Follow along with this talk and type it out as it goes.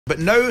But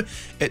now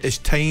it is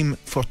time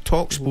for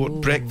talkSPORT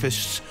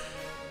Breakfast's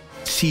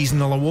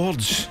seasonal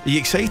awards. Are you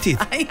excited?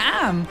 I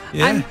am.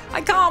 Yeah.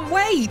 I can't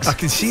wait. I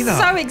can see that.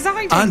 So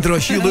excited.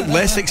 Andros, you look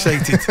less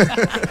excited.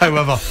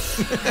 However,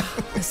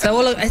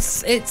 so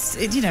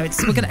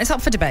it's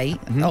up for debate,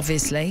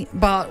 obviously,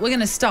 but we're going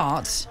to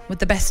start with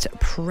the best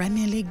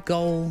Premier League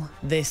goal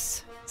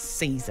this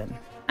season.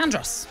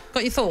 Andros,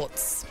 got your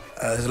thoughts?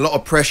 There's a lot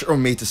of pressure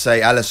on me to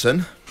say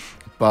Alisson,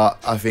 but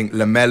I think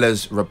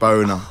Lamella's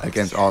Rabona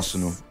against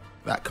Arsenal,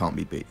 that can't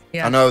be beat.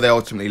 Yeah. I know they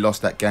ultimately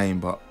lost that game,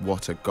 but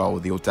what a goal.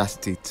 The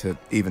audacity to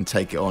even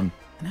take it on.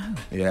 I know.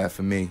 Yeah,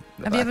 for me.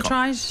 Have you ever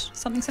tried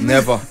something similar?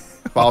 Never.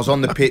 But I was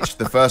on the pitch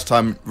the first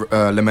time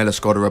Lamella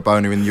scored a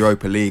Rabona in the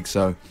Europa League,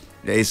 so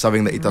it is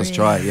something that he does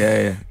try.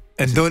 Yeah.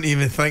 and don't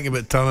even think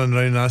about turning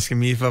around and asking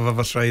me if I've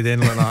ever tried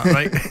anything like that,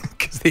 right?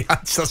 Because the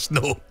answer's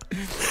no.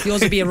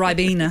 Yours would be a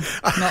Ribena,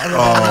 not a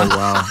Oh, Rabona.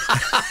 wow.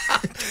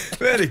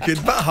 Very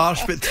good. Bit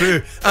harsh, but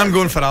true. I'm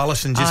going for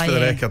Alisson just for the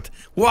record.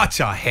 What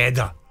a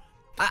header.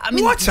 I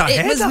mean, what a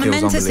header. It was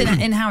momentous It was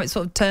in how it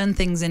sort of turned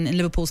things in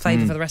Liverpool's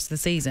favour for the rest of the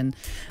season.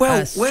 Well,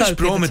 West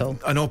Brom had pivotal.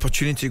 an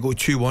opportunity to go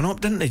 2-1 up,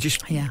 didn't they?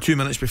 Just 2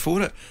 minutes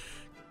before it.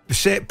 The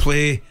set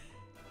play,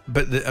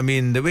 but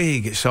the way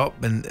he gets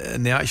up and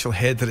the actual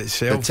header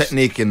itself. The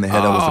technique in the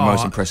header was the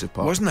most impressive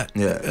part. Wasn't it?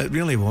 Yeah. It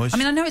really was. I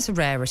mean, I know it's a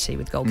rarity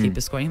with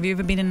goalkeepers scoring. Have you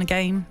ever been in a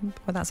game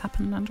where that's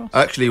happened, Andros?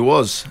 Actually, it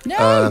was.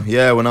 No.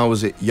 Yeah, when I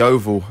was at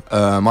Yeovil,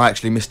 I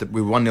actually missed it.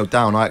 We were 1-0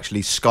 down. I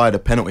actually skied a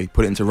penalty,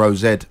 put it into row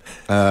Z,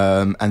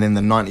 and in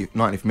the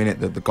 90th minute,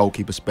 the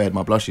goalkeeper spared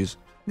my blushes.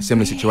 A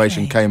similar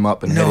situation came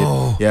up and headed.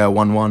 Yeah,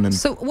 1-1. And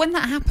so when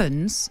that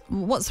happens,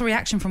 what's the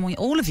reaction from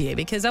all of you?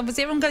 Because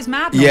obviously everyone goes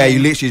mad. Yeah, you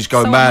literally just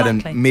go mad,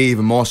 unlikely. and me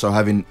even more so,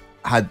 having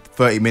had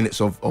 30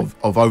 minutes of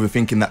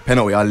overthinking that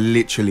penalty, I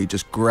literally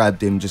just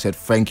grabbed him, just said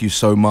thank you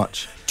so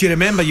much. Do you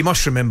remember? You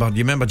must remember. Do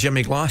you remember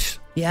Jimmy Glass?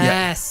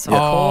 Yes, of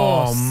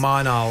Oh course.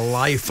 man,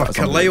 alive for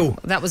Carlisle.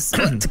 That was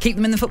to keep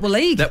them in the Football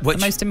League. The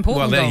most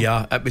important. Well, there goal. you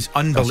are. It was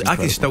unbelievable. I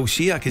can still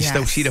see it. I can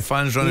still see the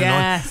fans running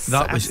on.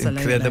 That was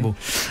incredible.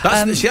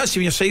 That's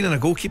when you're signing a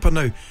goalkeeper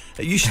now.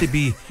 It used to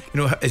be,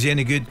 is he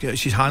any good?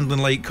 She's handling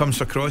like, comes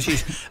for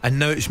crosses, and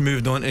now it's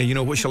moved on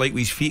to, what's he like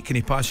with his feet? Can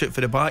he pass it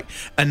for the back?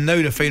 And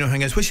now the final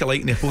thing is, what's he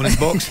like in the opponent's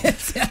box?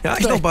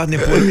 That's not bad in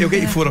the opponent. He'll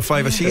get you 4 or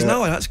 5 a season.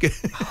 No, that's good.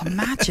 Oh,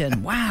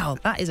 imagine, wow,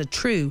 that is a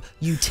true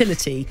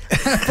utility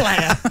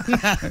player.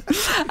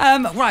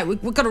 Right,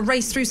 we've got to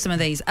race through some of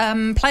these.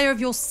 Player of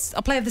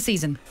the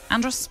season,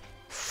 Andros.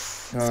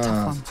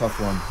 Tough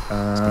one.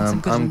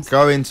 some good I'm ones.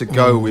 going to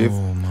go with,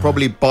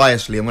 probably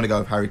biasly, I'm going to go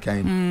with Harry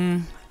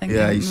Kane.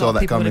 Yeah, you saw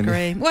that coming.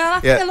 Well, I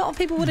think a lot of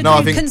people would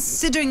agree,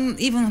 considering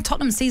even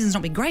Tottenham's season's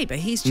not been great, but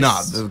he's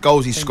just... the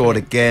goals he scored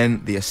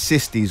again, the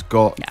assist he's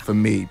got, for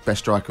me, best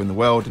striker in the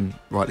world, and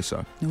rightly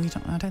so. No,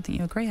 I don't think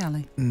you agree,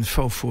 Ali.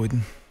 Phil Foden.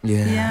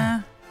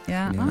 Yeah.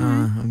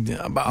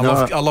 But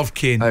I love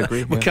Kane. I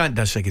agree. We can't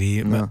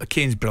disagree. No.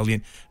 Kane's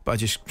brilliant, but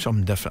just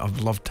something different.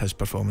 I've loved his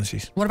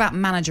performances. What about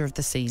manager of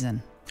the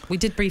season? We've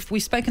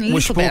spoken a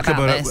little bit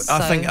about this.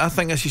 I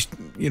think it's just,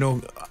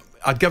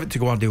 I'd give it to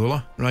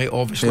Guardiola, right?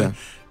 Obviously,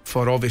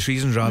 for obvious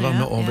reasons, not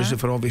obviously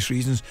for obvious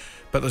reasons.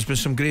 But there's been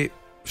some great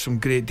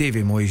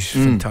Davy Moyes,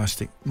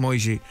 fantastic.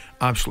 Moyes,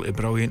 absolutely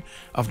brilliant.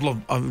 I've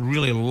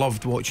really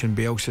loved watching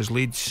Bielsa's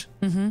Leeds.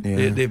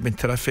 They've been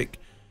terrific.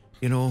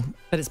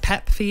 But it's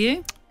Pep for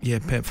you? Yeah,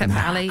 Pep for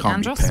Ali.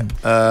 Andros?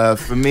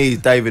 For me,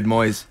 David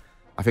Moyes.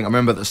 I think I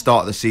remember at the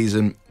start of the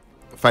season,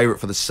 favourite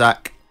for the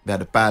sack. They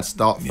had a bad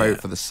start,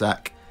 favourite for the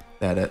sack.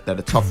 They had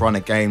a tough run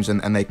of games,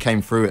 and they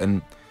came through it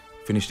and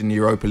finished in the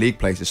Europa League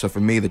places. So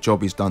for me, the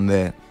job he's done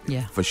there,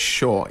 for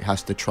sure, it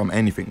has to trump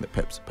anything that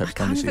Pep's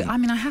done this season. I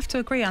mean, I have to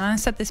agree, and I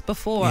said this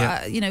before.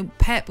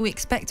 Pep, we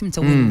expect him to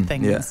win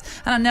things,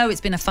 and I know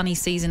it's been a funny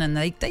season, and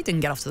they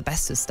didn't get off to the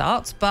best of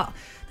starts, but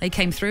they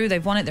came through.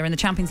 They've won it. They're in the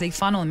Champions League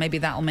final, and maybe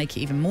that'll make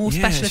it even more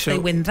special if they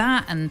win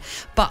that.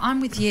 But I'm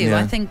with you.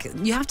 I think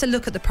you have to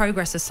look at the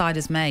progress the side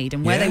has made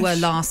and where they were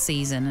last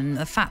season, and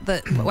the fact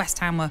that West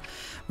Ham were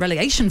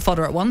relegation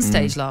fodder at one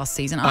stage last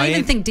season. I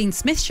even think Dean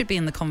Smith should be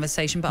in the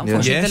conversation, but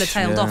unfortunately Villa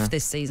tailed off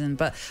this season.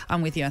 But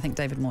I'm with you. I think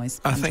David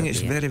Moyes. I think it's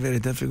very, very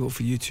difficult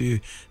for you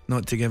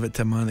not to give it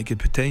to a man that could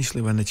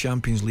potentially win the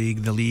Champions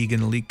League, the League,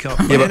 and the League Cup.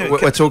 But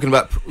we're talking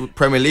about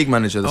Premier League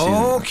manager this season.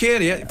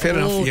 Okay, fair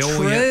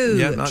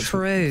enough.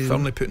 True.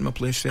 Firmly put in my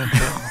place there.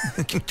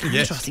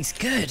 He's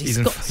good. He's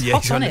got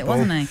hot on it,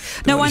 wasn't he?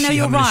 No, I know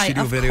you're right.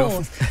 Of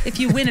course, if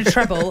you win a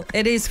treble,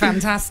 it is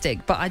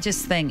fantastic. But I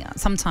just think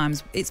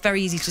sometimes it's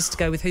very easy just to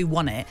go with who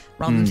won it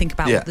rather than think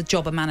about what the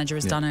job a manager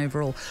has done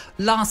overall.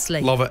 Lastly,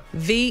 love it.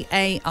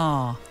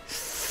 VAR.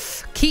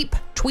 Keep,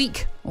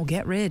 tweak, or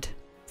get rid.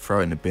 Throw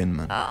it in the bin,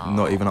 man.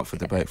 Not even up for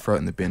debate. Throw it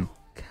in the bin.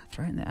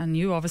 And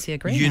you obviously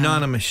agree.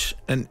 Unanimous.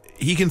 And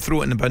he can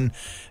throw it in the bin.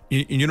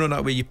 You know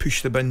that way you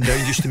push the bin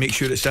down just to make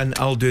sure it's in.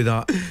 I'll do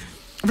that.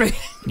 Right.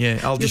 Yeah,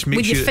 I'll just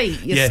make sure. With your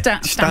feet, you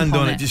stand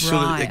on it just so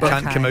that it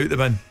can't come out the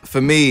bin.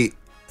 For me,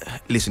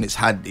 listen,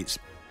 it's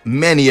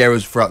many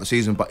errors throughout the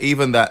season, but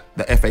even the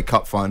FA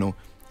Cup final,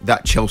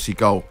 that Chelsea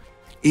goal,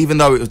 even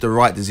though it was the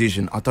right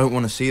decision, I don't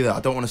want to see that. I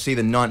don't want to see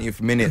the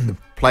 90th minute, the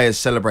players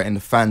celebrating, the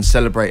fans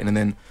celebrating, and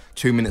then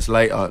 2 minutes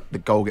later, the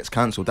goal gets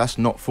cancelled. That's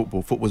not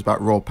football. Football's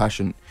about raw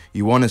passion.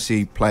 You want to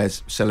see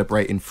players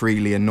celebrating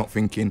freely and not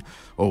thinking,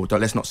 oh,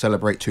 let's not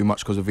celebrate too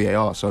much because of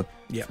VAR. So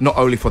not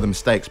only for the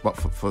mistakes, but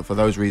for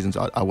those reasons,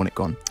 I want it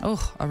gone.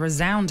 Oh, a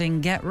resounding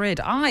get rid.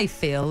 I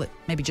feel it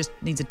maybe just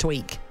needs a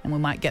tweak and we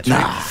might get through.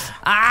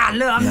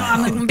 Look,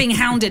 I'm being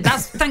hounded.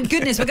 Thank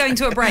goodness we're going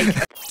to a break.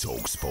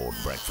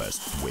 talkSPORT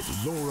Breakfast with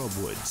Laura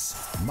Woods.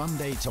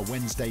 Monday to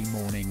Wednesday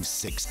mornings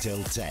 6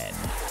 till 10.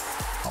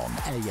 On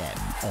AM,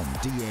 on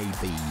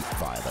DAB,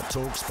 via the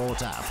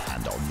talkSPORT app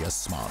and on your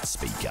smart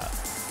speaker.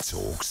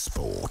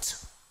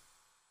 talkSPORT.